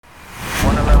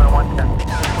You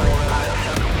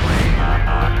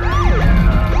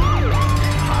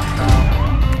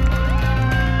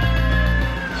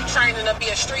training to be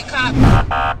a street cop?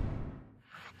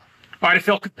 All right, I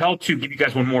felt compelled to give you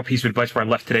guys one more piece of advice before I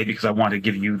left today because I wanted to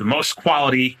give you the most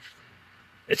quality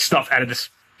stuff out of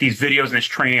these videos and this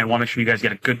training. I want to make sure you guys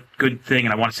get a good thing,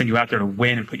 and I want to send you out there to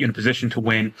win and put you in a position to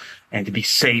win and to be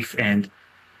safe. And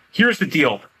here's the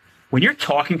deal. When you're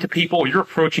talking to people or you're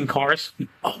approaching cars, you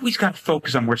always got to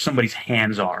focus on where somebody's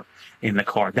hands are in the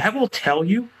car. That will tell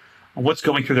you what's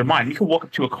going through their mind. You can walk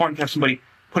up to a car and have somebody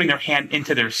putting their hand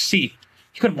into their seat.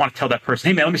 You couldn't want to tell that person,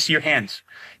 hey, man, let me see your hands.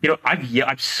 You know,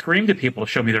 I've screamed at people to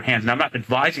show me their hands, and I'm not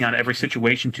advising on every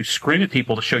situation to scream at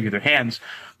people to show you their hands,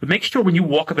 but make sure when you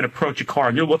walk up and approach a car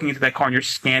and you're looking into that car and you're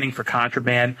scanning for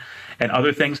contraband and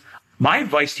other things, my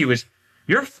advice to you is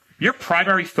your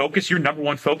primary focus, your number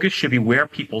one focus should be where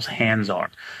people's hands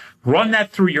are. Run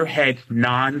that through your head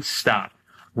nonstop.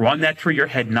 Run that through your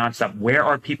head nonstop. Where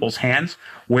are people's hands?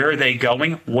 Where are they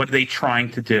going? What are they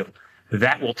trying to do?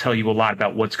 That will tell you a lot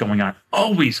about what's going on.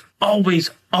 Always,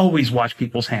 always, always watch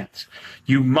people's hands.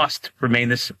 You must remain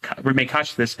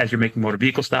conscious of this as you're making motor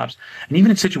vehicle stops. And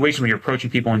even in situations when you're approaching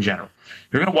people in general,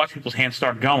 you're going to watch people's hands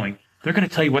start going. They're going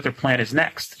to tell you what their plan is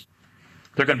next.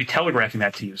 They're going to be telegraphing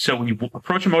that to you. So when you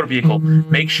approach a motor vehicle,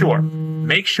 make sure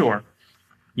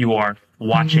you are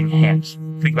watching hands.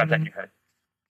 Think about that in your head.